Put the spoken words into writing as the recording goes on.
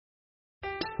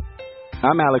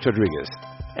I'm Alex Rodriguez.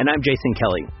 And I'm Jason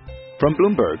Kelly. From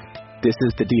Bloomberg, this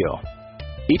is The Deal.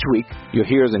 Each week, you'll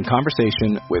hear us in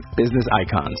conversation with business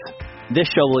icons. This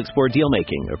show will explore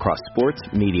deal-making across sports,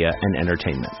 media, and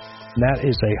entertainment. That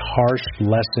is a harsh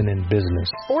lesson in business.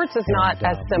 Sports is not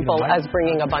as simple as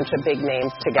bringing a bunch of big names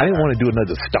together. I didn't want to do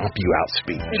another stomp you out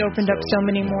speech. It opened up so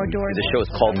many more doors. The show is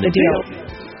called The Deal.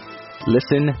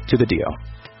 Listen to The Deal.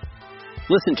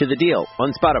 Listen to The Deal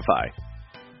on Spotify.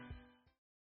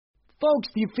 Folks,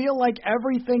 do you feel like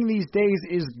everything these days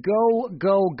is go,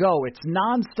 go, go? It's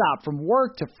nonstop, from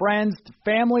work to friends to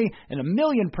family and a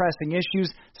million pressing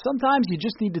issues. Sometimes you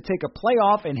just need to take a play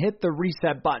off and hit the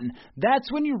reset button.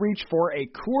 That's when you reach for a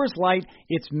Coors Light.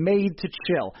 It's made to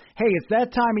chill. Hey, it's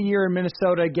that time of year in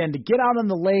Minnesota again to get out on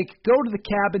the lake, go to the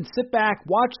cabin, sit back,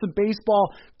 watch the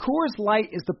baseball. Coors Light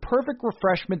is the perfect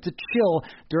refreshment to chill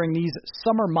during these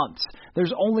summer months.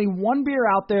 There's only one beer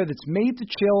out there that's made to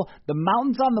chill. The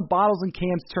mountains on the bottles and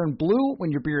cans turn blue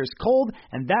when your beer is cold,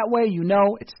 and that way you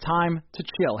know it's time to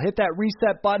chill. Hit that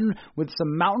reset button with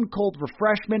some mountain cold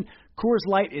refreshment. Coors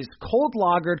Light is cold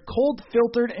lagered, cold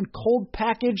filtered, and cold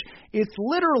packaged. It's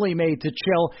literally made to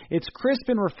chill. It's crisp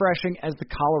and refreshing as the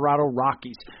Colorado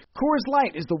Rockies. Coors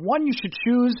Light is the one you should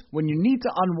choose when you need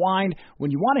to unwind,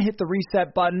 when you want to hit the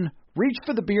reset button. Reach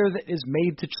for the beer that is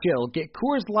made to chill. Get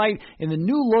Coors Light in the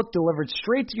new look delivered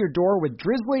straight to your door with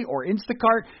Drizzly or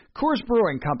Instacart. Coors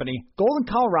Brewing Company, Golden,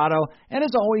 Colorado, and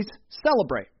as always,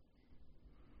 celebrate.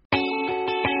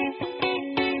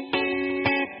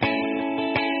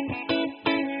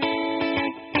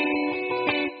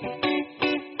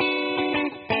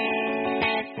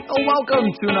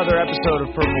 Welcome to another episode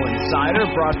of Purple Insider,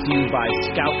 brought to you by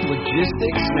Scout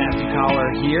Logistics. Matthew Collar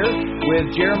here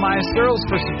with Jeremiah Sterles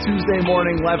for some Tuesday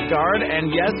morning left guard.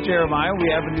 And yes, Jeremiah,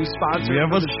 we have a new sponsor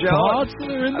for the show. I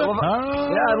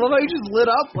love how you just lit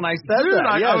up when I said that.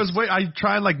 I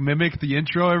try and mimic the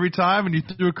intro every time, and you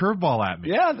threw a curveball at me.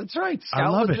 Yeah, that's right. Scout I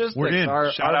love Logistics, it. We're in.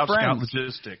 Shout out friends. Scout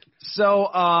Logistics.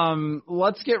 So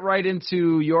let's get right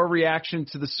into your reaction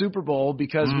to the Super Bowl,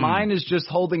 because mine is just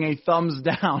holding a thumbs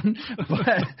down.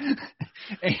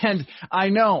 And I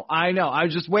know. I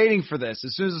was just waiting for this.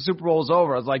 As soon as the Super Bowl was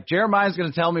over, I was like, Jeremiah's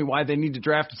going to tell me why they need to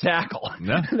draft a tackle.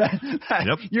 Yeah.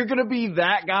 Yep. You're going to be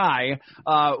that guy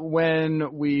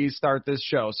when we start this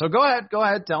show. So go ahead.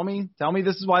 Tell me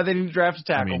this is why they need to draft a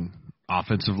tackle. I mean,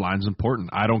 offensive line's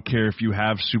important. I don't care if you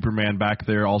have Superman back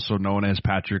there, also known as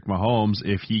Patrick Mahomes.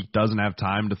 If he doesn't have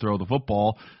time to throw the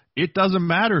football, it doesn't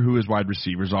matter who his wide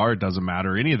receivers are. It doesn't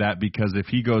matter any of that, because if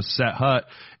he goes set hut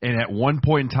and at one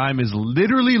point in time is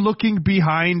literally looking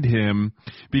behind him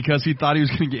because he thought he was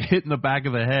going to get hit in the back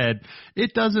of the head,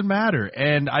 it doesn't matter.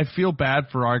 And I feel bad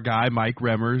for our guy, Mike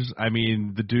Remmers. I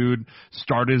mean, the dude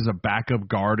started as a backup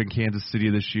guard in Kansas City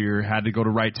this year, had to go to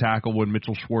right tackle when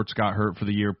Mitchell Schwartz got hurt for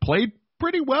the year, played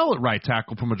pretty well at right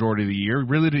tackle for majority of the year.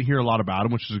 Really didn't hear a lot about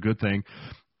him, which is a good thing.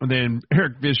 And then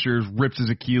Eric Fisher rips his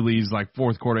Achilles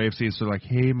fourth quarter AFC. So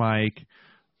hey, Mike,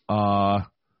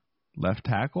 left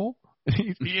tackle?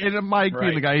 And Mike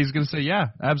being the guy, he's going to say, yeah,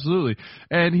 absolutely.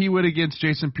 And he went against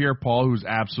Jason Pierre-Paul, who's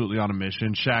absolutely on a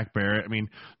mission. Shaq Barrett. I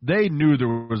mean, they knew there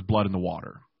was blood in the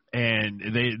water. And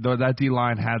that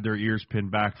D-line had their ears pinned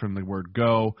back from the word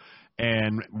go.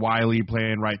 And Wiley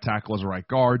playing right tackle as a right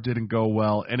guard didn't go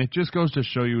well. And it just goes to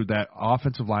show you that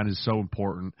offensive line is so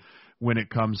important when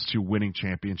it comes to winning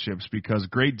championships, because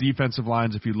great defensive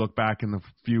lines, if you look back in the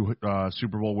few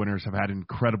Super Bowl winners, have had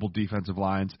incredible defensive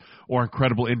lines or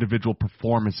incredible individual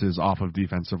performances off of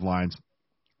defensive lines.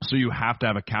 So you have to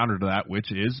have a counter to that,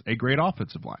 which is a great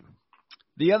offensive line.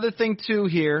 The other thing, too,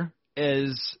 here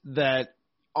is that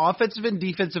offensive and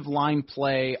defensive line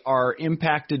play are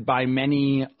impacted by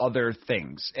many other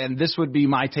things. And this would be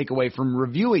my takeaway from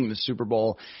reviewing the Super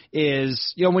Bowl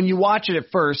is, when you watch it at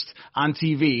first on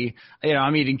TV,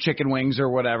 I'm eating chicken wings or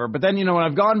whatever. But then, when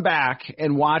I've gone back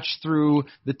and watched through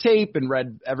the tape and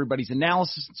read everybody's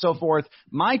analysis and so forth,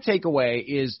 my takeaway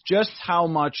is just how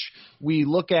much we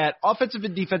look at offensive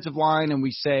and defensive line and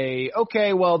we say,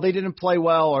 okay, well, they didn't play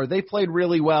well or they played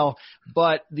really well.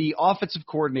 But the offensive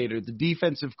coordinator, the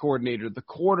defensive coordinator, the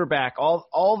quarterback,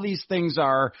 all these things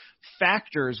are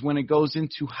factors when it goes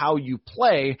into how you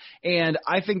play. And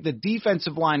I think the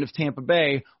defensive line of Tampa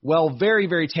Bay, well, very,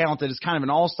 very talented, is kind of an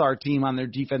all-star team on their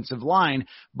defensive line.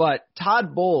 But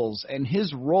Todd Bowles and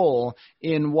his role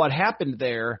in what happened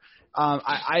there,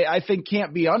 I think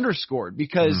can't be underscored,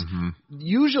 because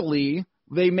usually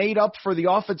they made up for the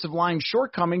offensive line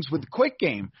shortcomings with the quick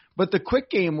game. but the quick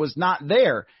game was not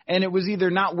there, and it was either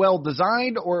not well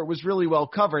designed or it was really well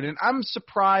covered. And I'm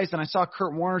surprised, and I saw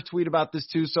Kurt Warner tweet about this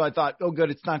too, so I thought, oh good,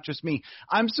 it's not just me.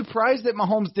 I'm surprised that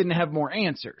Mahomes didn't have more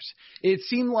answers. It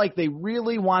seemed like they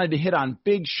really wanted to hit on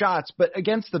big shots, but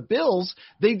against the Bills,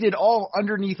 they did all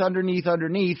underneath,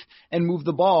 and move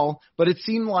the ball, but it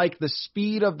seemed like the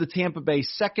speed of the Tampa Bay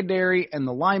secondary and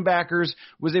the linebackers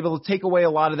was able to take away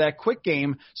a lot of that quick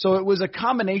game. So it was a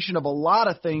combination of a lot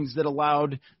of things that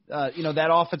allowed that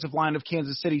offensive line of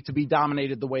Kansas City to be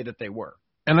dominated the way that they were.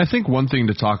 And I think one thing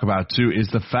to talk about, too, is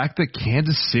the fact that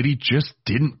Kansas City just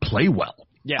didn't play well.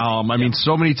 Yeah. I mean,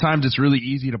 so many times it's really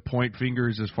easy to point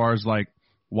fingers as far as, like,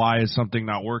 why is something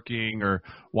not working, or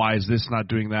why is this not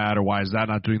doing that, or why is that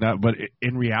not doing that? But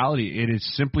in reality, it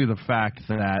is simply the fact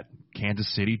that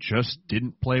Kansas City just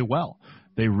didn't play well.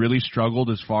 They really struggled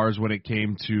as far as when it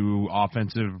came to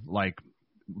offensive,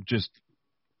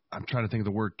 I'm trying to think of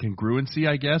the word, congruency,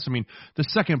 I guess. I mean, the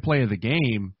second play of the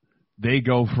game, they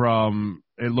go from,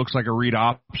 it looks like a read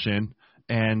option,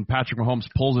 and Patrick Mahomes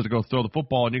pulls it to go throw the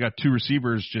football, and you got two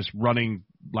receivers just running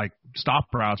like stop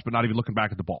routes, but not even looking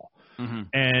back at the ball. Mm-hmm.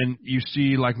 And you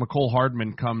see, like, Mecole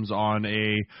Hardman comes on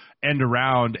a end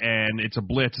around, and it's a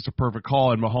blitz, it's a perfect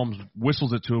call, and Mahomes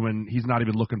whistles it to him, and he's not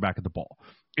even looking back at the ball.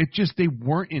 They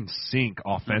weren't in sync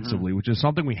offensively, which is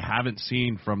something we haven't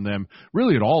seen from them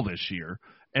really at all this year.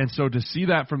 And so to see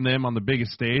that from them on the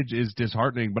biggest stage is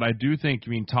disheartening. But I do think,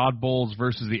 Todd Bowles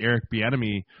versus the Eric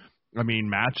Bieniemy,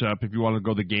 matchup, if you want to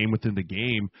go the game within the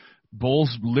game,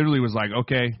 Bowles literally was like,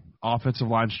 okay, offensive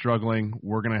line struggling.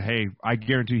 We're going to, I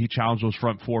guarantee he challenged those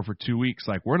front four for 2 weeks.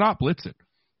 Like, we're not blitzing.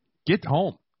 Get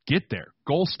home. Get there.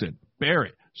 Golston,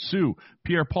 Barrett, Sue,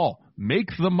 Pierre-Paul, make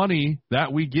the money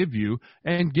that we give you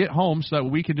and get home so that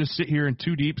we can just sit here in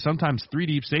 2 deep, sometimes 3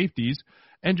 deep safeties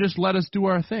and just let us do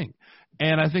our thing.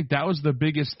 And I think that was the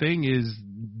biggest thing is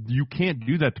you can't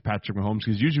do that to Patrick Mahomes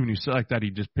because usually when you sit like that,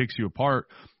 he just picks you apart.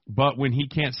 But when he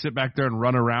can't sit back there and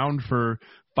run around for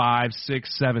 5,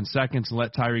 6, 7 seconds and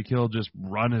let Tyreek Hill just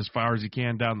run as far as he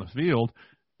can down the field,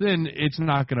 then it's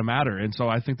not going to matter. And so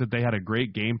I think that they had a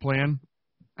great game plan.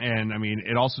 And,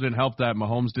 it also didn't help that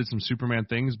Mahomes did some Superman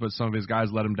things, but some of his guys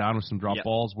let him down with some drop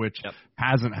balls, which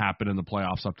hasn't happened in the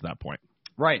playoffs up to that point.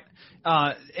 Right.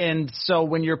 And so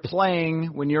when you're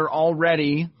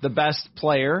already the best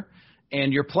player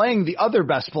and you're playing the other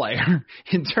best player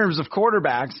in terms of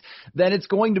quarterbacks, then it's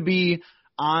going to be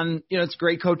on, it's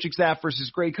great coaching staff versus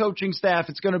great coaching staff.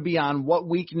 It's going to be on what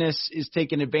weakness is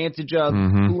taken advantage of,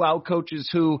 who outcoaches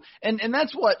who. And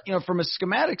that's what, from a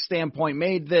schematic standpoint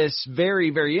made this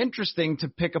very, very interesting to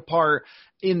pick apart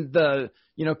in the,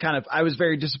 I was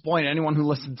very disappointed. Anyone who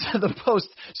listened to the post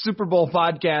Super Bowl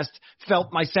podcast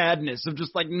felt my sadness of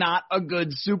just like not a good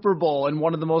Super Bowl and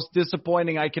one of the most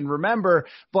disappointing I can remember.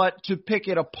 But to pick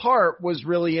it apart was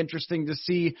really interesting to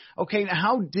see, okay, now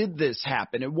how did this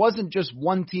happen? It wasn't just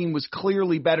one team was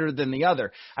clearly better than the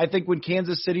other. I think when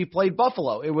Kansas City played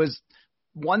Buffalo, it was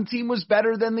one team was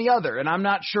better than the other, and I'm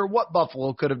not sure what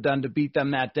Buffalo could have done to beat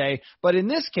them that day. But in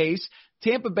this case,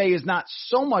 Tampa Bay is not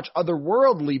so much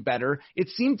otherworldly better. It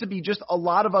seemed to be just a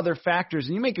lot of other factors.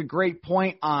 And you make a great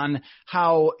point on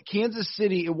how Kansas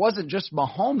City, it wasn't just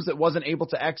Mahomes that wasn't able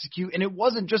to execute, and it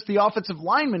wasn't just the offensive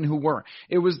linemen who weren't.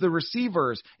 It was the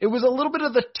receivers. It was a little bit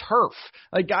of the turf.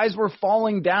 Like, guys were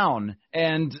falling down,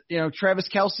 and, Travis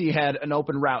Kelce had an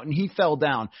open route, and he fell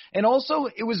down. And also,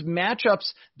 it was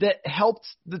matchups that helped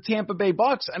the Tampa Bay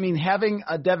Bucks. Having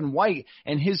a Devin White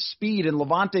and his speed and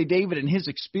Levante David and his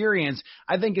experience,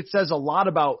 I think it says a lot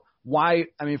about why,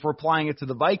 if we're applying it to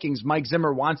the Vikings, Mike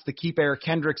Zimmer wants to keep Eric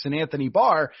Kendricks and Anthony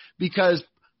Barr, because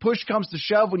push comes to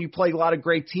shove when you play a lot of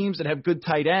great teams that have good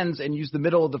tight ends and use the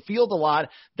middle of the field a lot,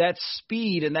 that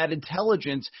speed and that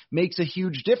intelligence makes a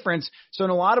huge difference. So in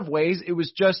a lot of ways, it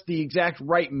was just the exact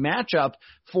right matchup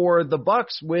for the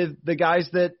Bucks with the guys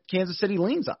that Kansas City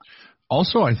leans on.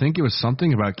 Also, I think it was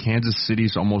something about Kansas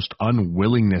City's almost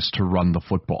unwillingness to run the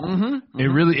football. It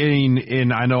really,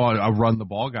 and I know I run the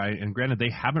ball guy, and granted, they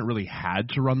haven't really had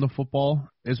to run the football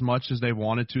as much as they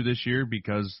wanted to this year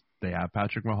because they have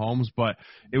Patrick Mahomes, but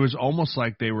it was almost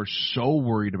like they were so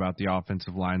worried about the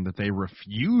offensive line that they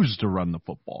refused to run the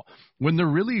football. When they're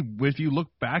really, if you look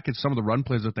back at some of the run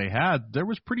plays that they had, there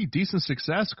was pretty decent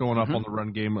success going up on the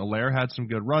run game. Allaire had some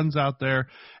good runs out there,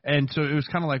 and so it was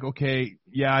kind of like, okay,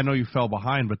 yeah, I know you fell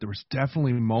behind, but there was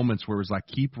definitely moments where it was like,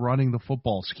 keep running the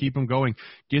footballs, keep them going,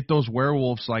 get those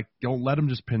werewolves, like, don't let them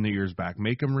just pin their ears back,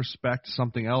 make them respect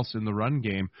something else in the run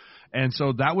game. And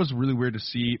so that was really weird to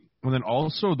see. And then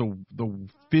also the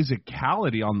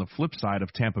physicality on the flip side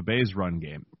of Tampa Bay's run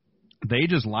game. They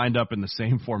just lined up in the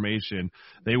same formation.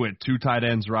 They went 2 tight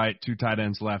ends right, 2 tight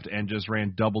ends left, and just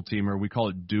ran double team, or we call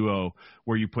it duo,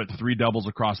 where you put 3 doubles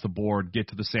across the board, get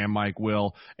to the Sam Mike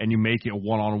Will, and you make it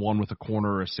one-on-one with a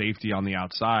corner or a safety on the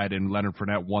outside, and Leonard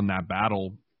Fournette won that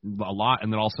battle a lot,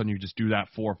 and then all of a sudden you just do that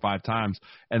 4 or 5 times,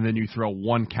 and then you throw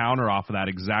one counter off of that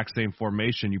exact same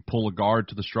formation. You pull a guard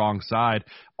to the strong side,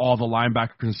 all the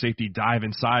linebackers and safety dive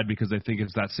inside because they think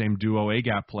it's that same duo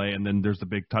A-gap play, and then there's the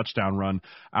big touchdown run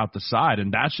out the side,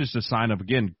 and that's just a sign of,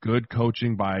 again, good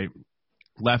coaching by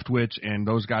Leftwich and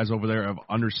those guys over there of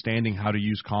understanding how to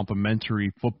use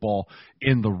complementary football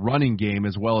in the running game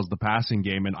as well as the passing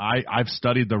game. And I've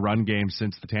studied the run game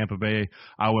since the Tampa Bay.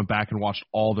 I went back and watched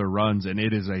all their runs, and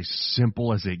it is as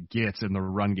simple as it gets in the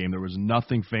run game. There was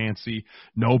nothing fancy,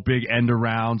 no big end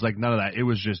arounds, like none of that. It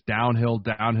was just downhill,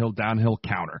 downhill, downhill,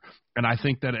 counter. And I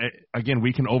think that, again,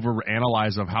 we can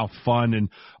overanalyze of how fun and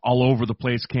all over the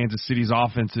place Kansas City's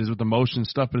offense is with the motion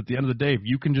stuff. But at the end of the day, if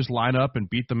you can just line up and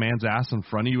beat the man's ass in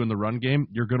front of you in the run game,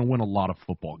 you're going to win a lot of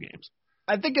football games.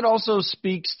 I think it also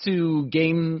speaks to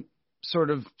game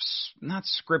sort of, not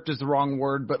script is the wrong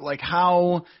word, but like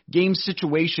how game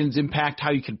situations impact how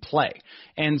you can play.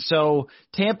 And so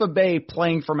Tampa Bay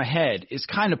playing from ahead is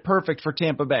kind of perfect for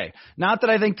Tampa Bay. Not that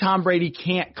I think Tom Brady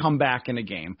can't come back in a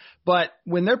game, but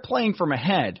when they're playing from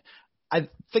ahead, I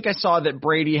think I saw that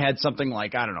Brady had something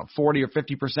like, 40 or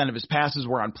 50% of his passes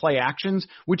were on play actions,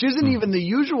 which isn't even the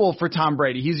usual for Tom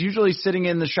Brady. He's usually sitting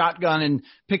in the shotgun and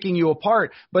picking you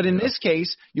apart. But in this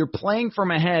case, you're playing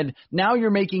from ahead. Now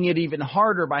you're making it even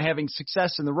harder by having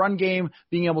success in the run game,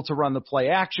 being able to run the play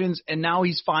actions, and now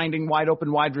he's finding wide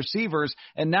open wide receivers.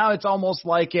 And now it's almost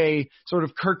like a sort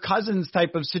of Kirk Cousins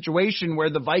type of situation where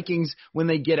the Vikings, when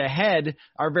they get ahead,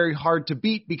 are very hard to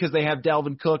beat because they have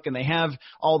Dalvin Cook and they have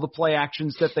all the play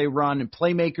actions that they run and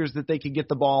playmakers that they can get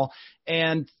the ball.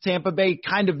 And Tampa Bay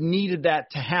kind of needed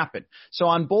that to happen. So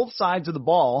on both sides of the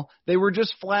ball, they were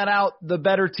just flat out the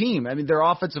better team. I mean, their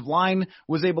offensive line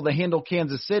was able to handle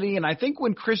Kansas City. And I think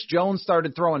when Chris Jones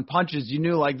started throwing punches, you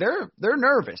knew like they're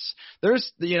nervous.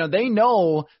 They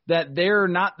know that they're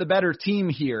not the better team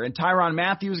here. And Tyrann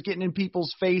Mathieu getting in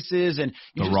people's faces and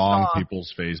the wrong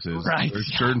people's faces. Right.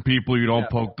 There's certain people you don't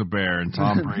poke the bear, and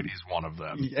Tom Brady's one of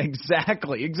them.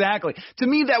 Exactly. To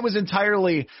me, that was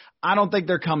entirely, I don't think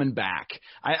they're coming back.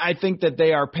 I think that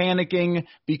they are panicking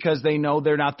because they know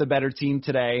they're not the better team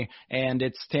today, and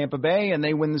it's Tampa Bay, and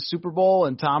they win the Super Bowl,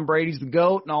 and Tom Brady's the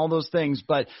GOAT and all those things.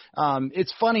 But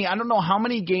it's funny. I don't know how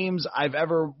many games I've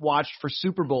ever watched for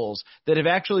Super Bowls that have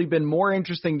actually been more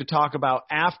interesting to talk about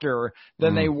after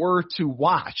than they were to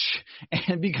watch.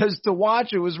 And because to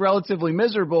watch, it was relatively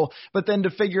miserable, but then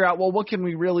to figure out, well, what can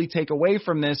we really take away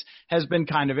from this has been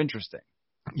kind of interesting.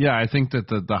 Yeah, I think that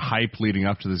the hype leading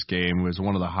up to this game was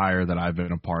one of the higher that I've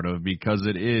been a part of because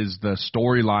it is the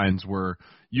storylines where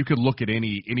you could look at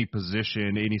any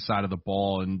position, any side of the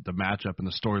ball, and the matchup and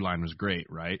the storyline was great,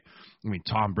 right? I mean,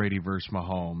 Tom Brady versus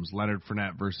Mahomes, Leonard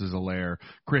Fournette versus Allaire,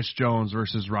 Chris Jones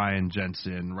versus Ryan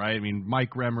Jensen, right? I mean,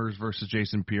 Mike Remmers versus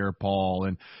Jason Pierre-Paul,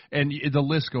 and the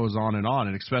list goes on,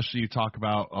 and especially you talk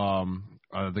about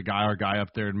our guy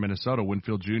up there in Minnesota,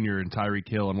 Winfield Jr. and Tyreek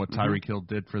Hill and what Tyreek Hill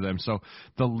did for them. So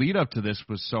the lead up to this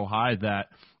was so high that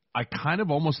I kind of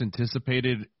almost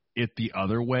anticipated it the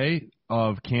other way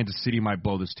of Kansas City might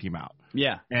blow this team out.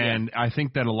 Yeah. And I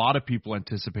think that a lot of people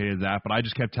anticipated that, but I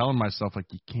just kept telling myself, like,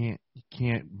 you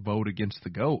can't vote against the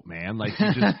GOAT, man. Like,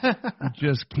 you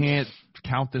just can't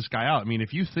count this guy out. I mean,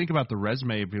 if you think about the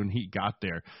resume of when he got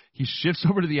there, he shifts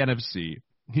over to the NFC.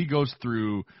 He goes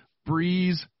through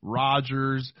Breeze,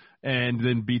 Rodgers, and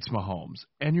then beats Mahomes.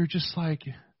 And you're just like,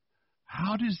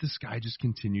 how does this guy just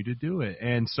continue to do it?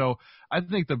 And so I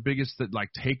think the biggest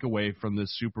takeaway from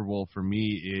this Super Bowl for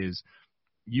me is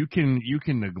you can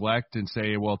neglect and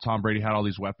say, well, Tom Brady had all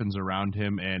these weapons around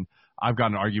him, and I've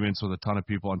gotten arguments with a ton of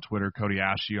people on Twitter. Cody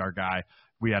Ashley, our guy,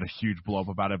 we had a huge blow up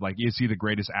about it. Like, is he the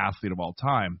greatest athlete of all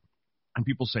time? And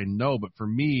people say no, but for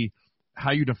me,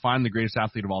 how you define the greatest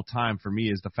athlete of all time for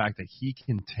me is the fact that he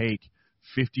can take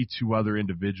 52 other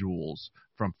individuals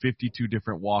from 52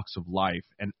 different walks of life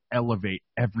and elevate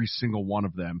every single one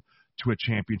of them to a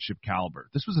championship caliber.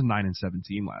 This was a 9-7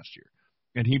 team last year,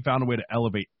 and he found a way to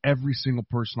elevate every single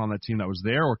person on that team that was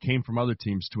there or came from other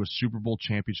teams to a Super Bowl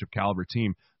championship caliber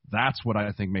team. That's what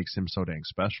I think makes him so dang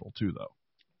special too, though.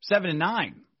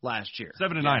 7-9 last year.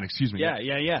 7-9, excuse me.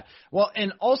 Yeah. Well,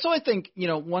 and also I think,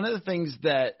 one of the things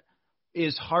that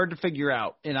is hard to figure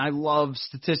out, and I love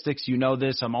statistics. You know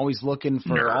this. I'm always looking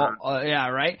for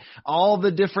all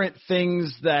the different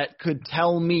things that could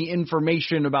tell me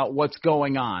information about what's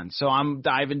going on. So I'm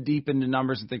diving deep into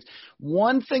numbers and things.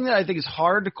 One thing that I think is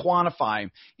hard to quantify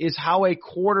is how a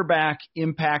quarterback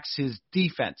impacts his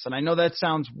defense. And I know that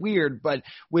sounds weird, but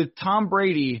with Tom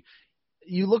Brady,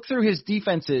 you look through his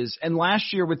defenses, and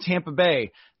last year with Tampa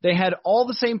Bay, they had all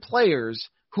the same players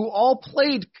who all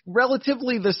played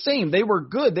relatively the same. They were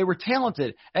good. They were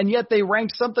talented. And yet they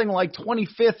ranked something like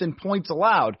 25th in points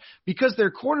allowed because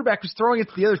their quarterback was throwing it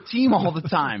to the other team all the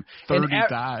time. 30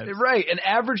 times. Right. An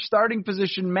average starting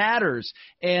position matters.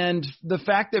 And the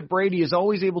fact that Brady is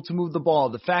always able to move the ball,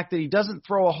 the fact that he doesn't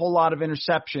throw a whole lot of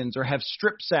interceptions or have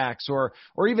strip sacks or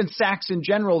even sacks in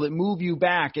general that move you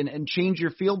back and change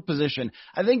your field position,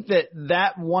 I think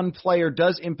that one player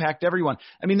does impact everyone.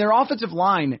 I mean, their offensive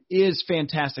line is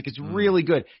fantastic. It's really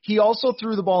good. He also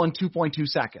threw the ball in 2.2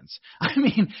 seconds. I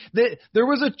mean, there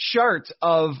was a chart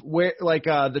of where,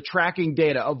 the tracking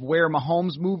data of where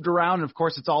Mahomes moved around. And of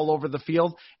course, it's all over the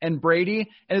field. And Brady,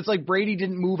 and it's like Brady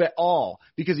didn't move at all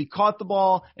because he caught the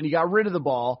ball and he got rid of the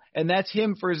ball. And that's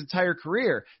him for his entire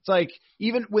career. It's like,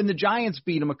 even when the Giants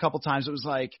beat him a couple times, it was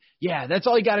like, yeah, that's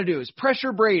all you got to do is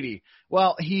pressure Brady.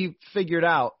 Well, he figured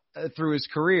out through his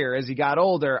career as he got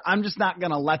older, I'm just not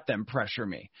going to let them pressure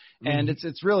me. And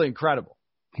it's really incredible.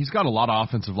 He's got a lot of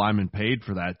offensive linemen paid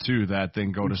for that too, that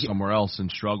then go to somewhere else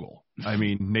and struggle. I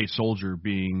mean, Nate Soldier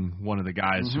being one of the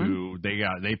guys who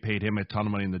they paid him a ton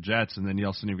of money in the Jets, and then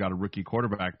you've got a rookie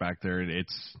quarterback back there.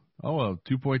 It's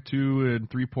 2.2 and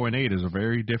 3.8 is a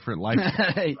very different life,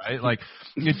 right? Like,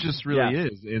 it just really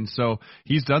is. And so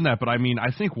he's done that. But I mean, I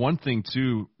think one thing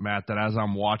too, Matt, that as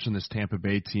I'm watching this Tampa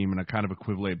Bay team, and I kind of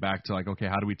equivalent back to okay,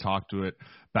 how do we talk to it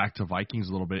back to Vikings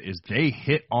a little bit, is they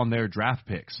hit on their draft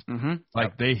picks.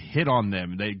 They hit on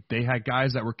them. They had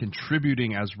guys that were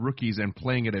contributing as rookies and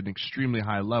playing at an extremely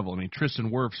high level. I mean, Tristan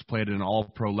Wirfs played at an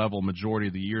all-pro level majority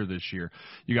of the year this year.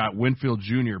 You got Winfield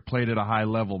Jr. played at a high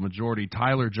level majority.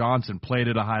 Tyler Johnson played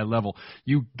at a high level.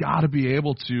 You got to be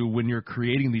able to, when you're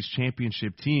creating these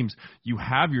championship teams, you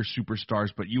have your superstars,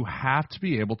 but you have to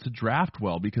be able to draft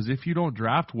well, because if you don't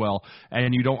draft well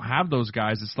and you don't have those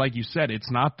guys, it's like you said,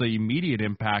 it's not the immediate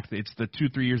impact. It's the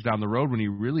 2-3 years down the road when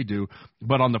you really do.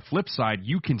 But on the flip side,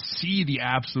 you can see the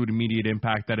absolute immediate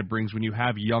impact that it brings when you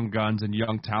have young guns and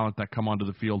young talent that come onto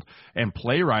the field and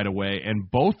play right away. And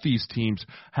both these teams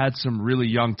had some really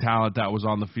young talent that was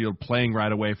on the field playing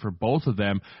right away for both of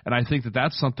them. And I think that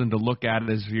that's something to look at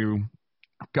as you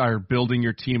are building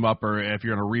your team up, or if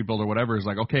you're in a rebuild or whatever, is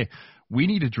like, okay, we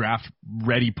need to draft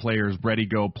ready players, ready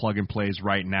go plug and plays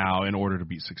right now in order to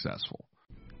be successful.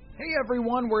 Hey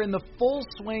everyone, we're in the full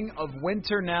swing of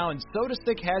winter now, and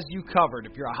SodaStick has you covered.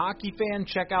 If you're a hockey fan,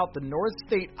 check out the North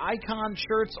State Icon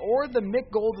shirts or the Mick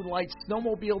Golden Light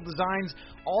snowmobile designs.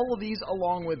 All of these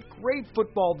along with great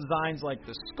football designs like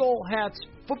the skull hats,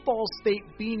 football state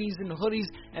beanies and hoodies,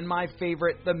 and my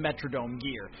favorite, the Metrodome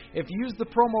gear. If you use the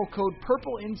promo code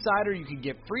PURPLEINSIDER, you can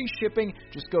get free shipping.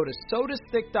 Just go to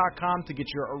sodastick.com to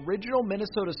get your original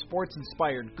Minnesota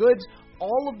sports-inspired goods.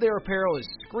 All of their apparel is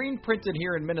screen printed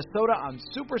here in Minnesota on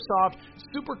super soft,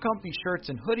 super comfy shirts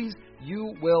and hoodies.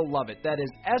 You will love it. That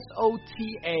is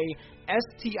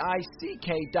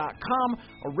SOTASTICK.com.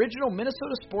 Original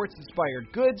Minnesota sports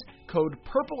inspired goods. Code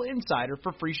PURPLEINSIDER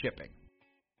for free shipping.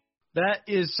 That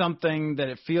is something that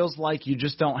it feels like you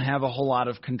just don't have a whole lot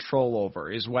of control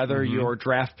over, is whether your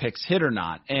draft picks hit or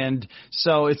not. And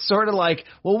so it's sort of like,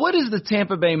 well, what is the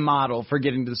Tampa Bay model for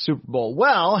getting to the Super Bowl?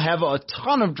 Well, have a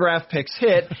ton of draft picks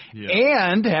hit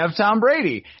and have Tom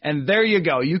Brady. And there you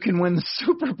go. You can win the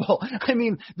Super Bowl. I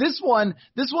mean, this one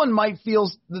might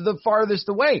feel the farthest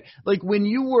away. Like when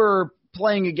you were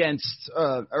playing against,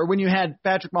 or when you had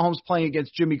Patrick Mahomes playing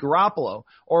against Jimmy Garoppolo,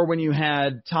 or when you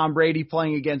had Tom Brady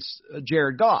playing against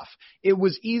Jared Goff, it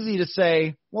was easy to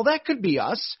say, well, that could be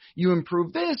us. You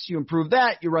improve this, you improve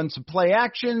that, you run some play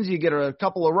actions, you get a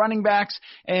couple of running backs,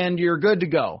 and you're good to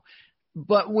go.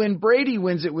 But when Brady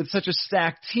wins it with such a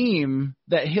stacked team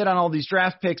that hit on all these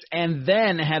draft picks and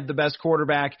then had the best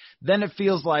quarterback, then it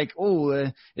feels like,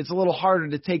 it's a little harder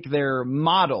to take their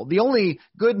model. The only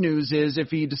good news is if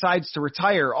he decides to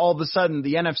retire, all of a sudden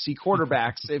the NFC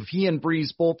quarterbacks, if he and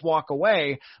Breeze both walk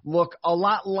away, look a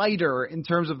lot lighter in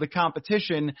terms of the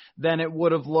competition than it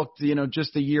would have looked,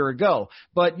 just a year ago.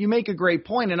 But you make a great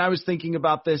point, and I was thinking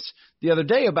about this the other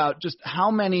day about just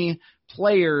how many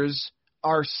players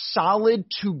are solid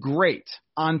to great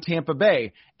on Tampa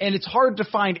Bay, and it's hard to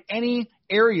find any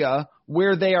area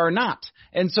where they are not.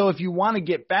 And so if you want to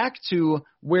get back to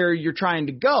where you're trying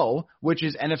to go, which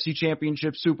is NFC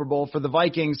Championship, Super Bowl for the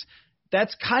Vikings,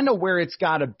 that's kind of where it's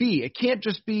got to be. It can't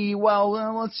just be, well,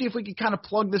 let's see if we can kind of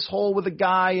plug this hole with a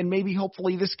guy and maybe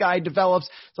hopefully this guy develops.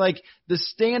 It's like the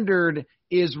standard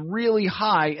is really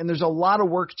high and there's a lot of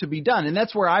work to be done. And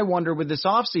that's where I wonder with this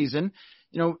offseason,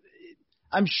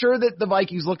 I'm sure that the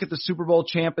Vikings look at the Super Bowl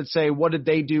champ and say, what did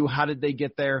they do? How did they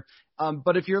get there?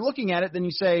 But if you're looking at it, then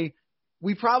you say,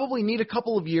 we probably need a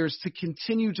couple of years to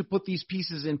continue to put these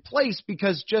pieces in place,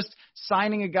 because just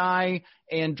signing a guy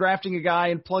and drafting a guy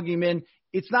and plugging him in,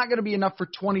 it's not going to be enough for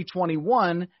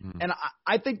 2021. And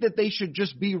I think that they should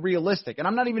just be realistic. And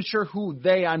I'm not even sure who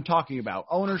I'm talking about.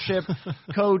 Ownership,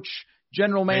 coach,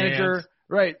 general manager,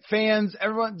 fans,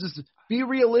 everyone, just be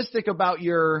realistic about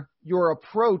your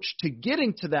approach to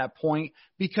getting to that point,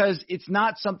 because it's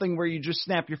not something where you just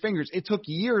snap your fingers. It took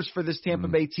years for this Tampa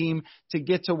Bay team to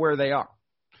get to where they are.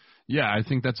 Yeah, I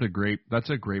think that's a great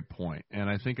point. And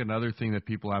I think another thing that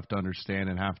people have to understand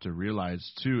and have to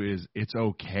realize too is it's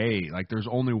okay. Like, there's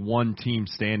only one team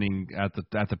standing at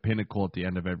the pinnacle at the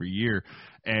end of every year,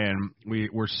 and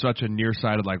we're such a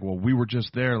nearsighted, like, well, we were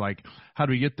just there. Like, how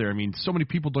do we get there? I mean, so many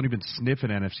people don't even sniff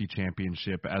an NFC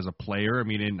championship as a player. I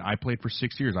mean, and I played for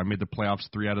 6 years. I made the playoffs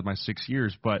 3 out of my 6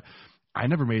 years, but I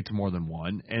never made it to more than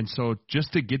one. And so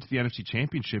just to get to the NFC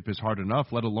Championship is hard enough,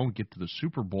 let alone get to the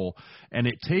Super Bowl. And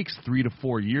it takes 3 to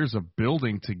 4 years of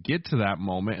building to get to that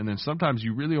moment. And then sometimes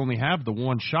you really only have the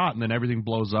one shot, and then everything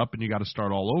blows up and you got to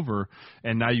start all over.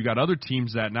 And now you got other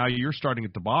teams that now you're starting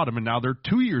at the bottom, and now they're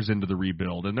 2 years into the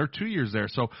rebuild and they're 2 years there.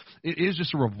 So it is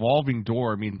just a revolving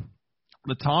door. I mean,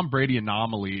 the Tom Brady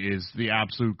anomaly is the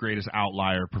absolute greatest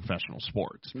outlier of professional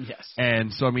sports. Yes.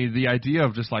 And so, I mean, the idea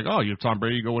of just like, oh, you have Tom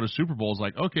Brady, go win a Super Bowl is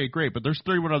like, okay, great. But there's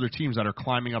 31 other teams that are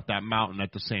climbing up that mountain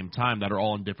at the same time that are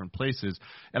all in different places.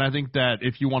 And I think that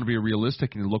if you want to be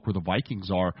realistic and you look where the Vikings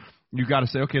are, you got to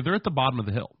say, okay, they're at the bottom of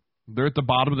the hill. They're at the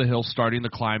bottom of the hill starting the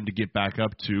climb to get back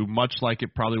up to, much like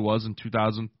it probably was in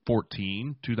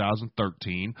 2014,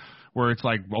 2013, where it's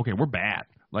like, okay, we're bad.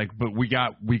 Like, but we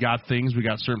got things, we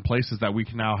got certain places that we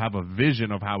can now have a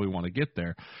vision of how we want to get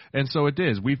there. And so it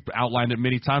is. We've outlined it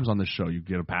many times on this show. You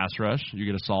get a pass rush, you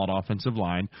get a solid offensive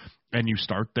line, and you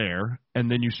start there, and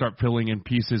then you start filling in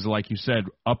pieces, like you said,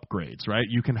 upgrades, right?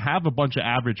 You can have a bunch of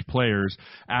average players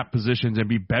at positions and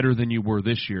be better than you were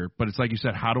this year, but it's like you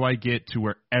said, how do I get to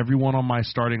where everyone on my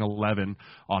starting 11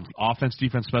 on offense,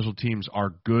 defense, special teams are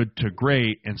good to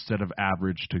great instead of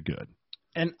average to good?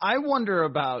 And I wonder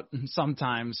about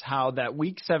sometimes how that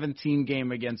Week 17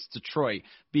 game against Detroit,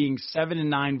 being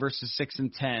 7-9 versus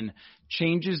 6-10,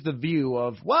 changes the view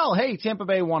of, well, hey, Tampa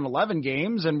Bay won 11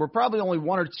 games, and we're probably only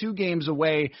 1 or 2 games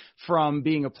away from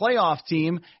being a playoff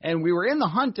team, and we were in the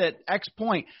hunt at X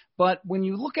point. But when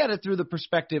you look at it through the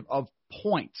perspective of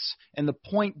points and the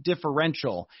point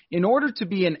differential, in order to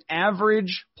be an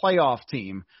average playoff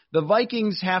team, the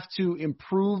Vikings have to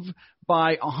improve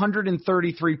by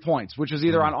 133 points, which is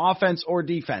either on offense or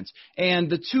defense. And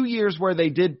the 2 years where they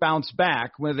did bounce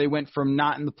back, where they went from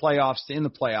not in the playoffs to in the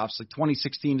playoffs, like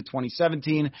 2016 to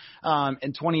 2017 and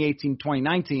 2018,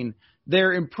 2019,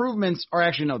 their improvements are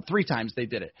actually, no, 3 times they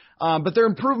did it. But their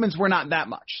improvements were not that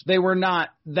much. They were not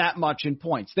that much in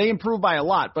points. They improved by a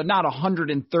lot, but not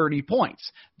 130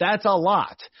 points. That's a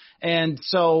lot. And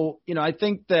so, I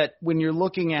think that when you're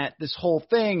looking at this whole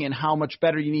thing and how much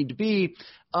better you need to be,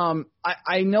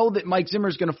 I know that Mike Zimmer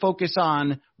is going to focus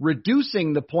on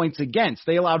reducing the points against.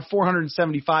 They allowed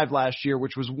 475 last year,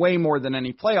 which was way more than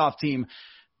any playoff team.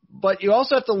 But you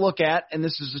also have to look at, and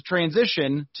this is a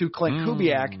transition to Clint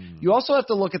Kubiak, you also have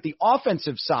to look at the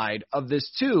offensive side of this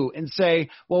too and say,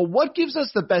 well, what gives us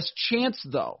the best chance,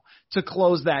 though, to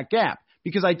close that gap?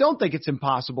 Because I don't think it's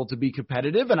impossible to be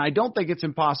competitive, and I don't think it's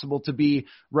impossible to be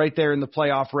right there in the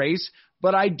playoff race.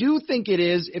 But I do think it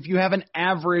is if you have an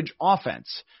average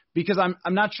offense, because I'm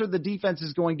not sure the defense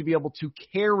is going to be able to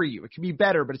carry you. It can be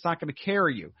better, but it's not going to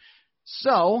carry you.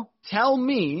 So tell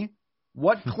me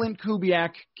what Clint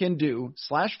Kubiak can do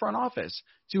 / front office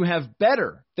to have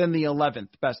better than the 11th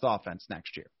best offense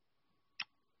next year.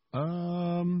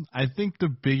 I think the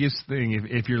biggest thing,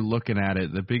 if you're looking at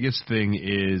it, the biggest thing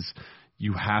is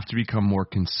you have to become more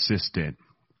consistent.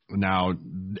 Now,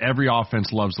 every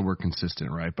offense loves the word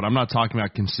consistent, right? But I'm not talking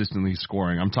about consistently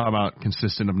scoring. I'm talking about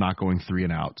consistent of not going 3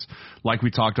 and outs. Like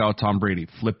we talked about Tom Brady,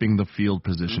 flipping the field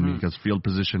position because field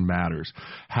position matters.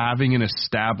 Having an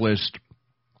established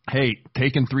hey,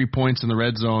 taking 3 points in the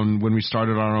red zone when we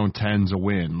started on our own 10's a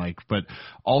win. But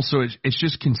also it's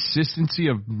just consistency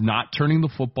of not turning the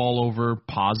football over,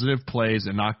 positive plays,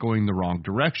 and not going the wrong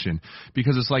direction.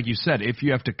 Because it's like you said, if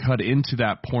you have to cut into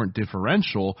that point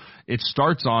differential, it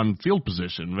starts on field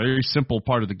position. Very simple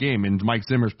part of the game. And Mike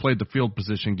Zimmer's played the field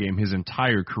position game his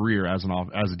entire career as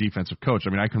a defensive coach.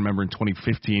 I mean, I can remember in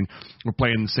 2015, we're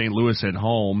playing St. Louis at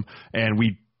home, and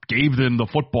we gave them the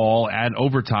football at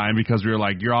overtime because we were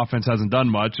like, your offense hasn't done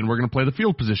much, and we're going to play the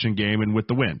field position game and with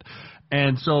the wind.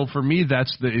 And so for me,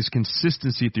 is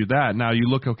consistency through that. Now you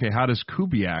look, okay, how does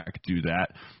Kubiak do that?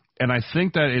 And I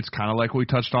think that it's kind of like what we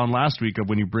touched on last week of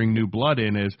when you bring new blood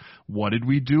in is what did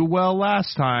we do well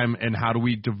last time and how do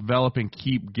we develop and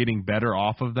keep getting better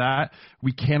off of that?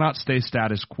 We cannot stay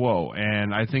status quo.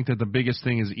 And I think that the biggest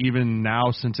thing is even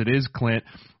now since it is Clint,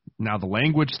 now the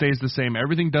language stays the same.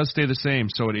 Everything does stay the same,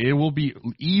 so it will be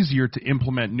easier to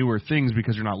implement newer things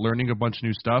because you're not learning a bunch of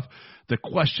new stuff. The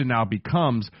question now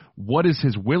becomes, what is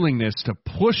his willingness to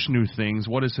push new things?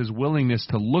 What is his willingness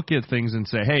to look at things and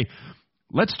say, hey,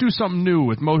 let's do something new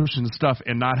with motion and stuff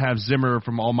and not have Zimmer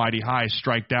from Almighty High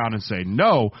strike down and say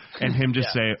no and him just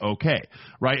say okay,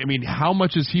 right? I mean, how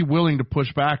much is he willing to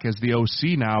push back as the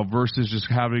OC now versus just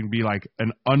having to be like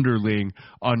an underling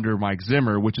under Mike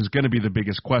Zimmer, which is going to be the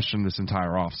biggest question this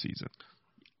entire offseason.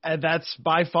 That's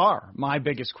by far my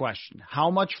biggest question.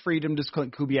 How much freedom does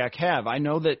Clint Kubiak have? I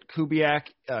know that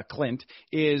Clint,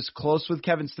 is close with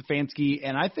Kevin Stefanski,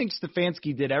 and I think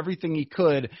Stefanski did everything he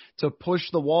could to push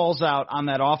the walls out on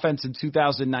that offense in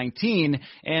 2019.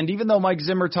 And even though Mike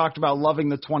Zimmer talked about loving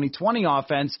the 2020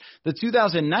 offense, the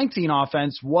 2019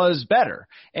 offense was better.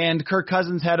 And Kirk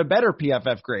Cousins had a better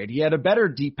PFF grade. He had a better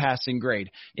deep passing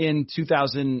grade in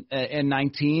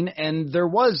 2019, and there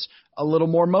was a little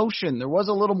more motion. There was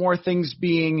a little more things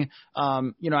being,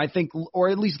 I think, or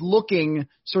at least looking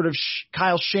sort of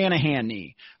Kyle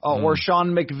Shanahan-y or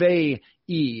Sean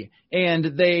McVay-y.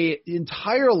 And they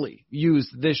entirely used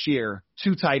this year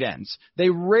 2 tight ends. They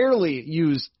rarely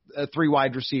used 3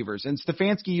 wide receivers. And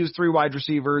Stefanski used 3 wide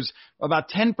receivers about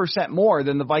 10% more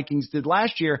than the Vikings did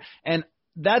last year. And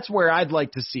that's where I'd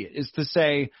like to see it, is to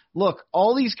say, look,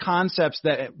 all these concepts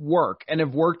that work and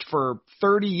have worked for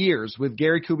 30 years with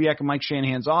Gary Kubiak and Mike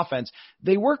Shanahan's offense,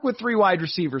 they work with 3 wide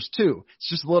receivers too. It's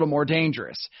just a little more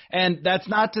dangerous. And that's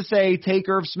not to say take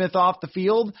Irv Smith off the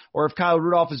field, or if Kyle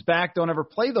Rudolph is back, don't ever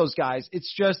play those guys.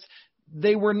 It's just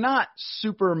they were not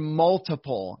super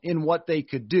multiple in what they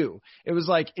could do. It was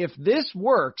like, if this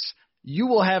works, you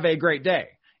will have a great day.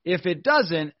 If it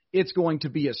doesn't, it's going to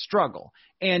be a struggle.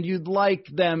 And you'd like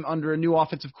them under a new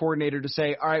offensive coordinator to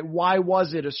say, all right, why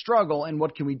was it a struggle and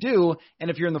what can we do?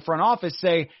 And if you're in the front office,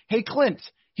 say, hey, Clint,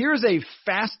 here's a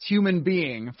fast human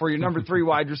being for your number 3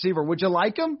 wide receiver. Would you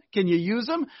like him? Can you use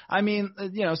him? I mean,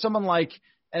 someone like,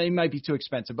 and it might be too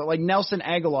expensive, but like Nelson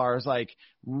Aguilar is like,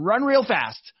 run real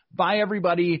fast, buy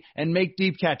everybody, and make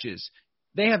deep catches.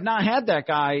 They have not had that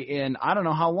guy in I don't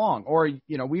know how long. Or,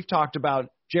 we've talked about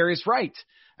Jarius Wright.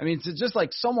 I mean, it's just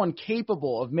like someone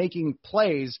capable of making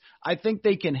plays. I think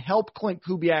they can help Clint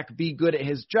Kubiak be good at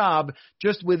his job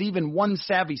just with even one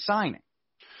savvy signing.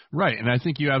 Right, and I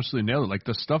think you absolutely nailed it. Like,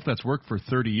 the stuff that's worked for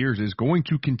 30 years is going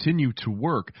to continue to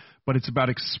work, but it's about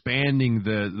expanding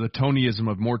the Tonyism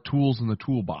of more tools in the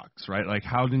toolbox, right? Like,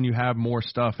 how can you have more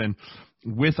stuff? And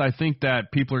I think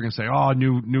that people are going to say, oh,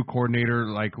 new coordinator,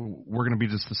 like, we're going to be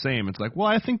just the same. It's like, well,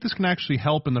 I think this can actually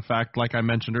help in the fact, like I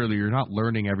mentioned earlier, you're not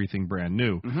learning everything brand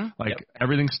new.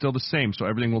 Everything's still the same, so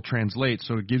everything will translate.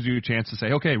 So it gives you a chance to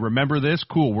say, okay, remember this?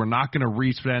 Cool. We're not going to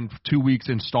re-spend 2 weeks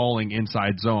installing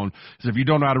inside zone. Because if you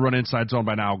don't know how to run inside zone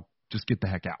by now, just get the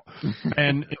heck out.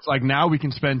 And it's like now we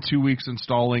can spend 2 weeks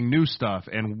installing new stuff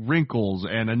and wrinkles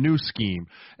and a new scheme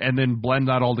and then blend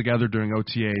that all together during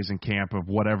OTAs and camp of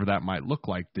whatever that might look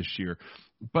like this year.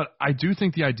 But I do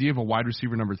think the idea of a wide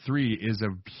receiver number 3 is a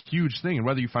huge thing. And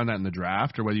whether you find that in the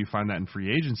draft or whether you find that in free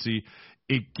agency,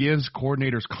 it gives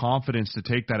coordinators confidence to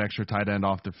take that extra tight end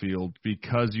off the field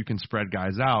because you can spread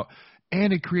guys out.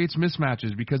 And it creates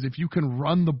mismatches because if you can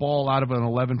run the ball out of an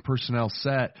 11 personnel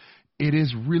set, it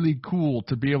is really cool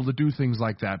to be able to do things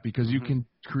like that because you can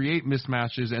create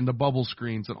mismatches and the bubble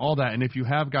screens and all that. And if you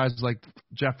have guys like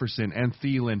Jefferson and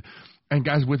Thielen and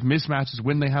guys with mismatches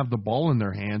when they have the ball in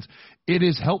their hands, it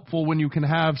is helpful when you can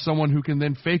have someone who can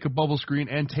then fake a bubble screen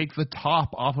and take the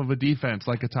top off of a defense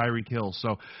like a Tyreek Hill.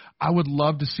 So I would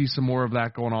love to see some more of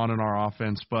that going on in our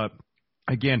offense, but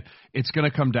again, it's going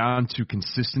to come down to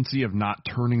consistency of not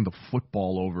turning the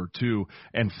football over, too,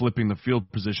 and flipping the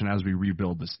field position as we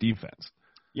rebuild this defense.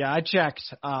 Yeah, I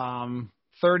checked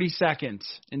 30 seconds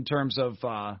in terms of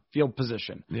field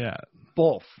position. Yeah.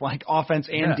 both, like offense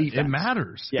and defense. It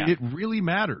matters. Yeah. It really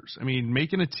matters. I mean,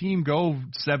 making a team go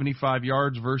 75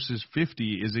 yards versus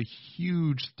 50 is a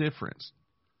huge difference.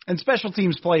 And special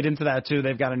teams played into that, too.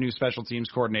 They've got a new special teams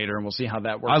coordinator, and we'll see how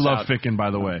that works out. I love Ficken,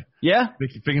 by the way. Yeah?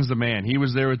 Ficken's the man. He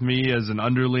was there with me as an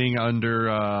underling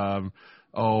under,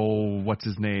 what's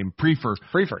his name? Prefer,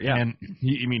 yeah. And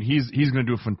he's going to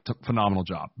do a phenomenal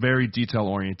job. Very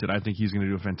detail-oriented. I think he's going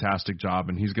to do a fantastic job,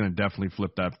 and he's going to definitely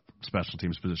flip that special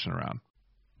teams position around.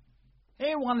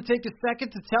 Hey, I want to take a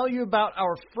second to tell you about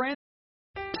our friend.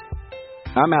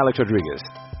 I'm Alex Rodriguez.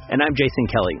 And I'm Jason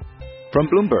Kelly. From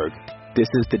Bloomberg, this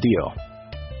is The Deal.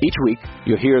 Each week,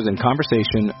 you'll hear us in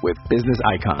conversation with business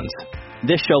icons.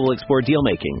 This show will explore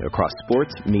deal-making across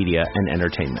sports, media, and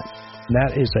entertainment.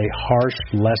 That is a harsh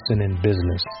lesson in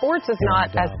business. Sports is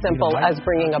not as simple as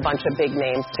bringing a bunch of big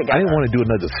names together. I didn't want to do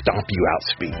another stomp you out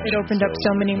speech. It opened up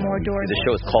so many more doors. The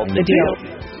show is called The Deal.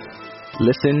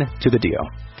 Listen to The Deal.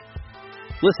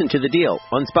 Listen to The Deal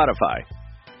on Spotify.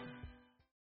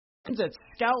 At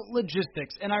Scout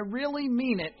Logistics, and I really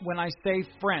mean it when I say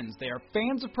friends. They are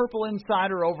fans of Purple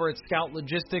Insider over at Scout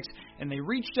Logistics, and they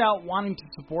reached out wanting to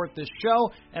support this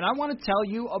show, and I want to tell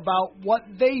you about what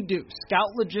they do.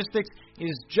 Scout Logistics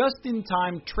is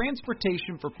just-in-time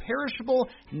transportation for perishable,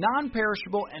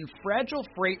 non-perishable, and fragile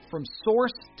freight from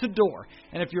source to door.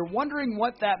 And if you're wondering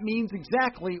what that means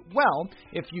exactly, well,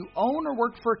 if you own or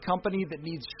work for a company that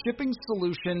needs shipping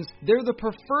solutions, they're the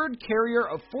preferred carrier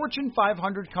of Fortune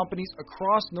 500 companies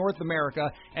across North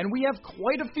America, and we have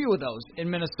quite a few of those in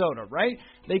Minnesota, right?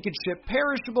 They could ship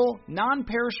perishable,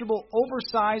 non-perishable,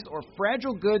 oversized, or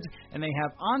fragile goods, and they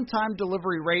have on-time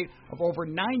delivery rate of over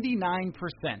 99%.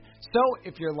 So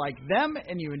if you're like them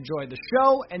and you enjoy the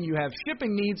show and you have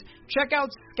shipping needs, check out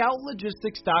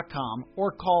scoutlogistics.com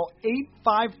or call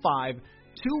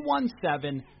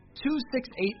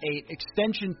 855-217-2688,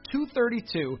 extension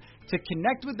 232, to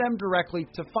connect with them directly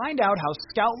to find out how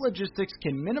Scout Logistics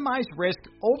can minimize risk,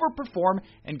 overperform,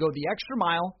 and go the extra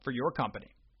mile for your company.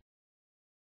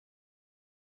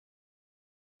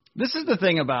 This is the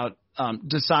thing about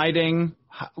deciding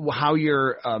how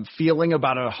you're feeling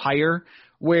about a hire,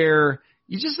 where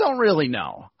you just don't really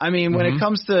know. I mean, when it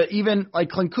comes to even like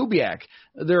Clint Kubiak,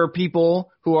 there are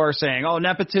people who are saying, oh,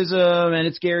 nepotism and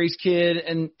it's Gary's kid.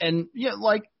 And yeah,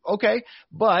 like, okay.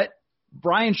 But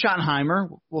Brian Schottenheimer,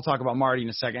 we'll talk about Marty in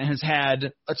a second, has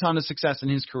had a ton of success in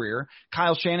his career.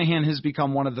 Kyle Shanahan has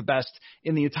become one of the best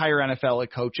in the entire NFL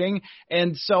at coaching.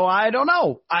 And so I don't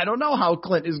know. I don't know how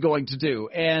Clint is going to do.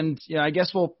 And you know, I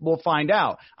guess we'll find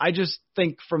out. I just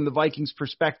think from the Vikings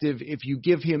perspective, if you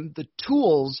give him the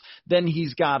tools, then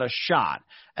he's got a shot.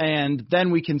 And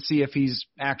then we can see if he's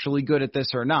actually good at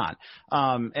this or not.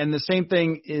 And the same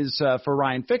thing is for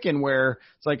Ryan Ficken, where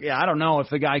it's like, yeah, I don't know if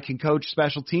the guy can coach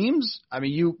special teams. I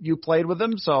mean, you played with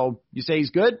him, so you say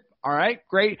he's good. All right,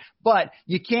 great. But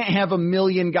you can't have a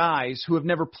million guys who have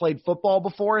never played football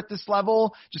before at this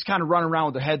level just kind of run around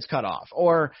with their heads cut off.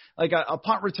 Or like a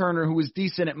punt returner who was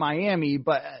decent at Miami,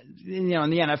 but you know,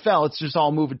 in the NFL, it's just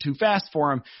all moving too fast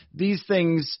for him. These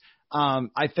things,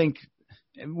 I think,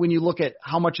 when you look at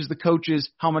how much is the coaches,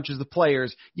 how much is the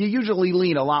players, you usually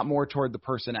lean a lot more toward the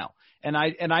personnel. And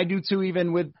I do too,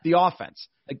 even with the offense.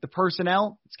 Like the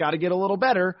personnel, it's got to get a little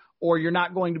better, or you're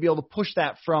not going to be able to push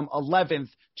that from 11th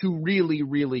to really,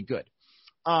 really good.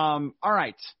 All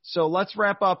right, so let's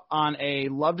wrap up on a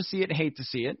love to see it, hate to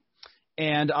see it.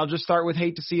 And I'll just start with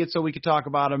hate to see it so we could talk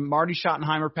about him. Marty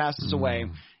Schottenheimer passes away.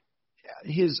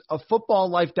 A Football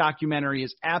Life documentary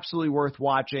is absolutely worth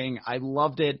watching. I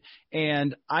loved it.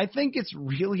 And I think it's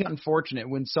really unfortunate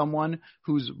when someone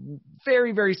who's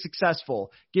very, very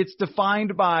successful gets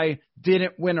defined by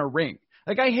didn't win a ring.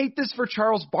 Like, I hate this for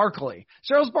Charles Barkley.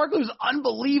 Charles Barkley was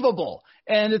unbelievable.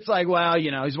 And it's like, well,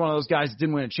 you know, he's one of those guys that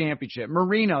didn't win a championship.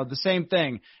 Marino, the same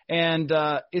thing. And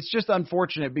it's just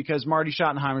unfortunate because Marty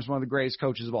Schottenheimer is one of the greatest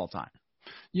coaches of all time.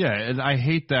 Yeah, and I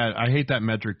hate that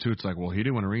metric too. It's like, well, he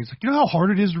didn't win a ring. It's like, you know how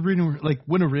hard it is to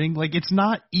win a ring? Like, it's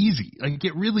not easy. Like,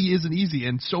 it really isn't easy.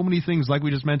 And so many things, like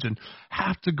we just mentioned,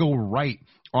 have to go right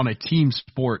on a team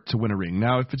sport to win a ring.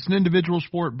 Now, if it's an individual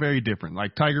sport, very different.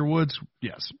 Like Tiger Woods,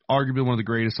 yes, arguably one of the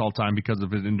greatest all time because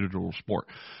of his individual sport.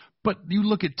 But you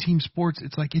look at team sports,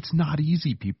 it's like, it's not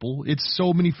easy, people. It's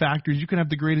so many factors. You can have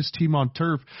the greatest team on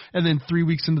turf, and then 3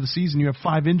 weeks into the season, you have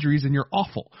 5 injuries, and you're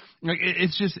awful. Like,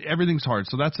 it's just, everything's hard.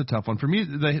 So that's a tough one. For me,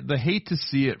 the hate to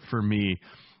see it for me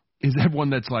is everyone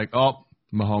that's like, oh,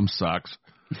 Mahomes sucks.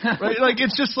 Right? Like,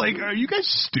 it's just like, are you guys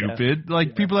stupid?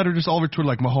 People that are just all over Twitter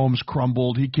like, Mahomes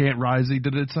crumbled, he can't rise, he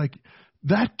did it. It's like,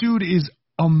 that dude is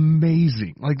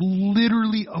amazing, like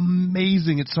literally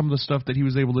amazing at some of the stuff that he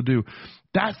was able to do.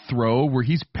 That throw where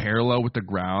he's parallel with the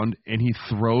ground and he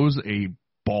throws a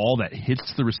ball that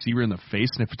hits the receiver in the face,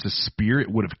 and if it's a spear, it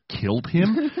would have killed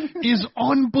him, is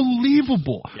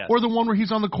unbelievable. Yes. Or the one where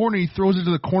he's on the corner, he throws it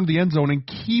to the corner of the end zone and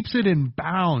keeps it in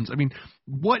bounds. I mean,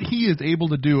 what he is able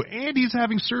to do, and he's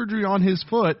having surgery on his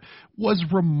foot, was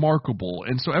remarkable.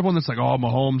 And so everyone that's like, oh,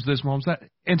 Mahomes this, Mahomes that,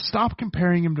 and stop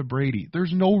comparing him to Brady.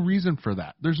 There's no reason for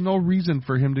that. There's no reason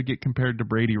for him to get compared to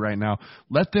Brady right now.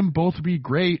 Let them both be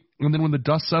great, and then when the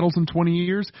dust settles in 20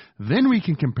 years, then we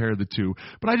can compare the two.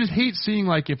 But I just hate seeing,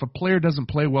 like, if a player doesn't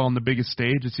play well on the biggest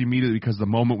stage, it's immediately because the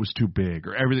moment was too big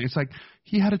or everything. It's like,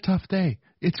 he had a tough day.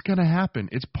 It's going to happen.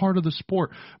 It's part of the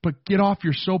sport. But get off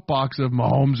your soapbox of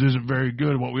Mahomes isn't very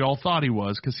good, what we all thought he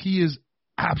was, because he is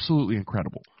absolutely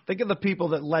incredible. Think of the people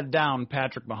that let down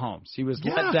Patrick Mahomes. He was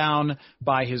let down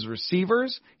by his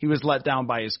receivers. He was let down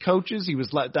by his coaches. He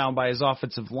was let down by his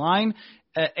offensive line.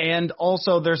 And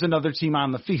also there's another team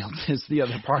on the field is the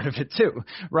other part of it too,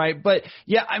 right? But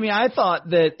yeah, I mean, I thought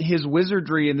that his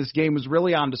wizardry in this game was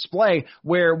really on display,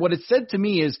 where what it said to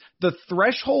me is the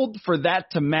threshold for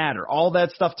that to matter, all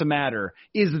that stuff to matter,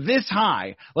 is this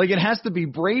high. Like, it has to be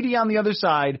Brady on the other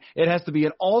side. It has to be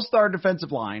an all-star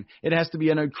defensive line. It has to be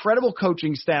an incredible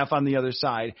coaching staff on the other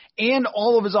side. And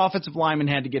all of his offensive linemen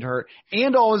had to get hurt.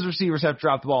 And all his receivers have to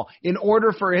drop the ball in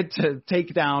order for it to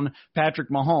take down Patrick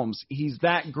Mahomes. He's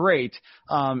that great.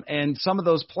 And some of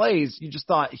those plays, you just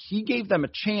thought he gave them a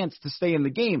chance to stay in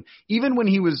the game. Even when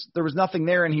there was nothing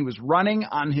there and he was running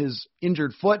on his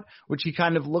injured foot, which he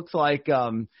kind of looked like,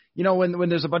 when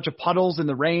there's a bunch of puddles in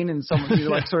the rain and someone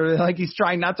like sort of like he's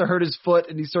trying not to hurt his foot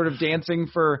and he's sort of dancing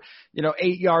for,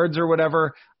 8 yards or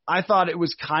whatever. I thought it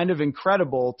was kind of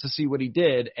incredible to see what he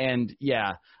did. And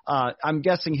I'm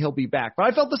guessing he'll be back. But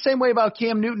I felt the same way about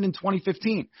Cam Newton in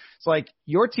 2015. It's like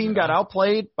your team got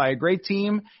outplayed by a great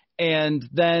team, and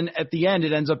then at the end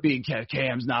it ends up being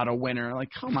Cam's not a winner.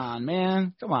 Like, come on,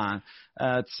 man. Come on.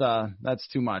 That's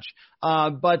too much.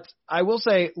 But I will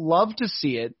say, love to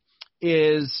see it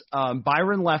is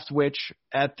Byron Leftwich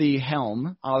at the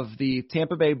helm of the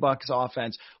Tampa Bay Bucs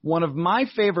offense. One of my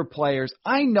favorite players.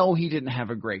 I know he didn't have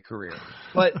a great career,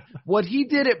 but what he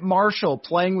did at Marshall,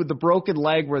 playing with the broken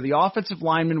leg where the offensive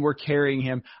linemen were carrying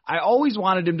him, I always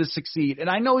wanted him to succeed. And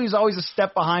I know he's always a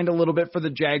step behind a little bit for the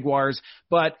Jaguars,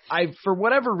 but I, for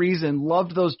whatever reason,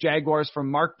 loved those Jaguars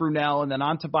from Mark Brunell and then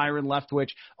on to Byron Leftwich.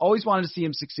 Always wanted to see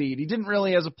him succeed. He didn't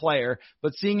really as a player,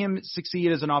 but seeing him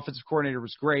succeed as an offensive coordinator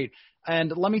was great.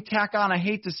 And let me tack on, I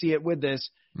hate to see it with this.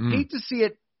 Hate to see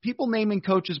it, people naming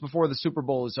coaches before the Super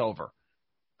Bowl is over.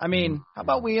 I mean, how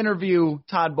about we interview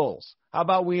Todd Bowles? How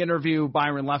about we interview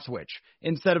Byron Leftwich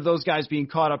instead of those guys being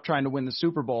caught up trying to win the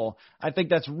Super Bowl? I think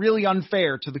that's really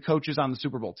unfair to the coaches on the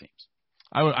Super Bowl teams.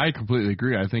 I completely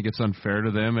agree. I think it's unfair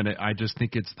to them, and I just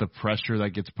think it's the pressure that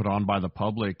gets put on by the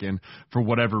public. And for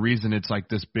whatever reason, it's like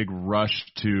this big rush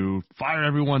to fire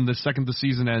everyone the second the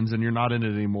season ends and you're not in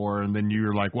it anymore. And then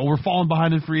you're like, well, we're falling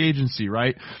behind in free agency,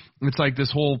 right? It's like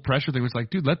this whole pressure thing. It's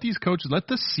like, dude, let these coaches, let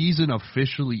the season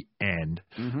officially end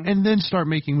and then start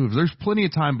making moves. There's plenty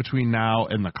of time between now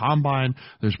and the combine.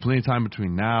 There's plenty of time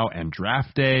between now and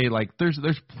draft day. Like there's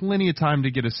plenty of time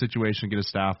to get a situation, get a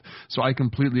staff. So I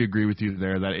completely agree with you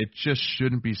there that it just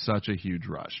shouldn't be such a huge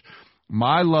rush.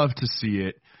 My love to see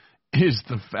it is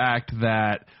the fact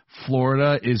that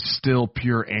Florida is still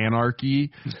pure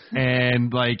anarchy,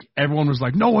 and like everyone was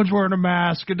like, no one's wearing a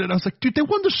mask, and then I was like, dude, they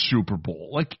won the Super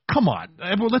Bowl. Like, come on,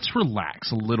 everyone, let's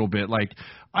relax a little bit. Like,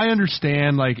 I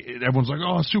understand, like everyone's like,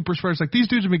 oh, super spreaders. Like these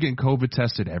dudes have been getting COVID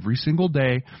tested every single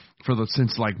day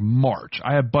since like March.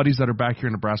 I have buddies that are back here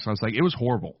in Nebraska. And I was like, it was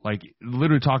horrible. Like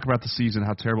literally talk about the season,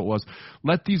 how terrible it was.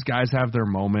 Let these guys have their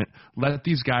moment. Let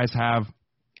these guys have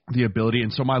the ability.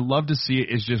 And so my love to see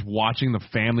it is just watching the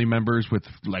family members with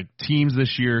like teams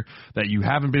this year that you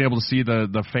haven't been able to see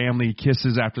the family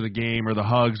kisses after the game or the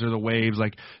hugs or the waves.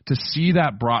 Like to see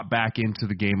that brought back into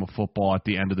the game of football at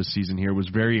the end of the season here was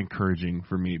very encouraging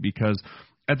for me, because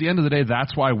at the end of the day,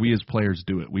 that's why we as players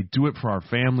do it. We do it for our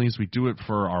families. We do it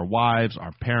for our wives,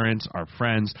 our parents, our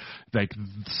friends. Like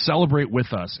celebrate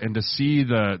with us, and to see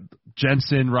the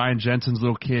Ryan Jensen's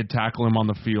little kid tackle him on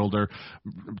the field, or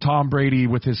Tom Brady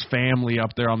with his family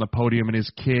up there on the podium and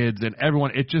his kids and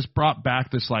everyone. It just brought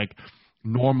back this like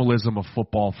normalism of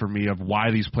football for me, of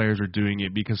why these players are doing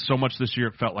it, because so much this year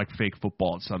it felt like fake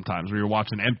football sometimes. We were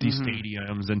watching empty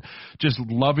stadiums, and just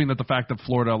loving that the fact that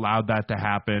Florida allowed that to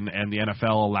happen and the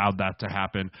NFL allowed that to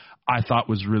happen, I thought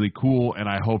was really cool, and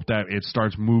I hope that it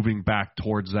starts moving back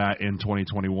towards that in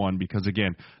 2021, because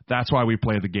again, that's why we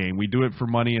play the game. We do it for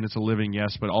money and it's a living,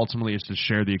 yes, but ultimately it's to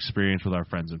share the experience with our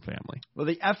friends and family. Well,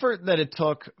 the effort that it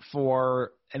took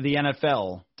for the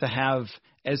NFL to have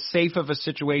as safe of a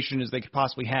situation as they could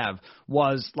possibly have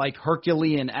was like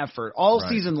Herculean effort all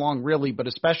season long, really, but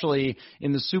especially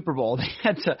in the Super Bowl. They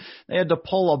had to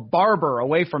pull a barber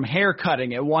away from hair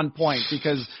cutting at one point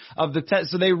because of the test.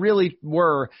 So they really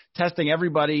were testing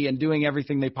everybody and doing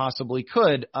everything they possibly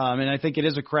could. And I think it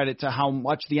is a credit to how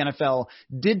much the NFL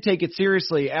did take it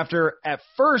seriously after at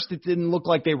first it didn't look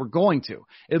like they were going to.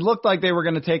 It looked like they were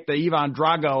going to take the Ivan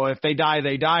Drago, if they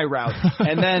die route.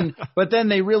 But then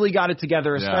they really got it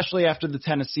together, especially after the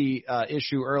Tennessee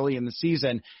issue early in the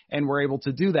season, and were able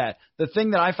to do that. The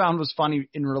thing that I found was funny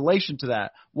in relation to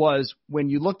that was when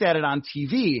you looked at it on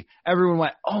TV, everyone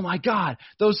went, "Oh my God,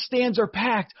 those stands are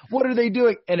packed. What are they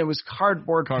doing?" And it was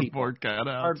cardboard people.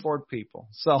 Cardboard people.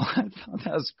 So I thought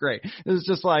that was great. It was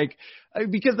just like,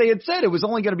 because they had said it was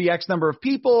only going to be X number of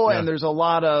people, and there's a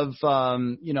lot of,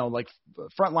 like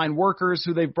frontline workers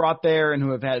who they've brought there and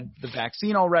who have had the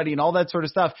vaccine already and all that sort of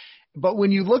stuff. But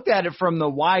when you looked at it from the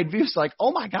wide view, it's like,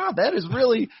 oh my God, that is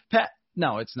really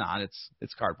No, it's not.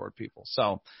 It's cardboard people.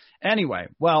 So anyway,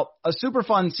 well, a super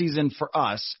fun season for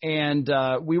us, and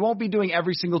we won't be doing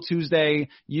every single Tuesday.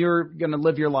 You're going to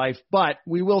live your life, but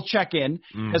we will check in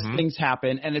as things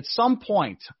happen. And at some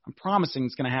point, I'm promising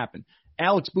it's going to happen,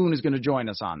 Alex Boone is going to join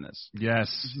us on this. Yes.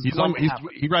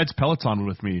 He rides Peloton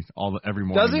with me every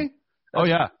morning. Does he? Oh,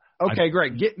 yeah. Okay,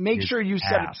 great. Make sure you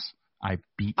set it. I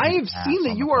have seen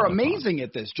that you are amazing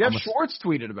at this. Jeff Schwartz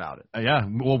tweeted about it. Yeah,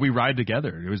 well, we ride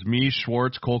together. It was me,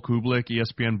 Schwartz, Cole Kublik,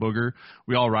 ESPN Booger.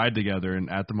 We all ride together, and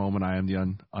at the moment, I am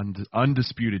the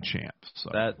undisputed champ.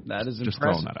 So that is just impressive.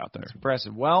 Throwing that out there. It's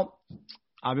impressive. Well,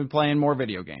 I've been playing more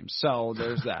video games, so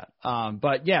there's that.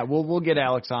 But yeah, we'll get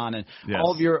Alex on, and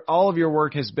all of your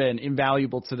work has been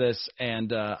invaluable to this,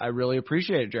 and I really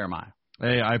appreciate it, Jeremiah.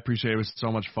 Hey, I appreciate it. It was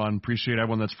so much fun. Appreciate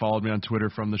everyone that's followed me on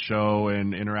Twitter from the show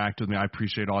and interacted with me. I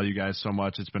appreciate all you guys so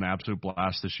much. It's been an absolute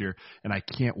blast this year. And I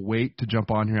can't wait to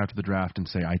jump on here after the draft and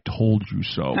say, I told you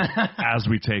so, as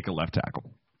we take a left tackle.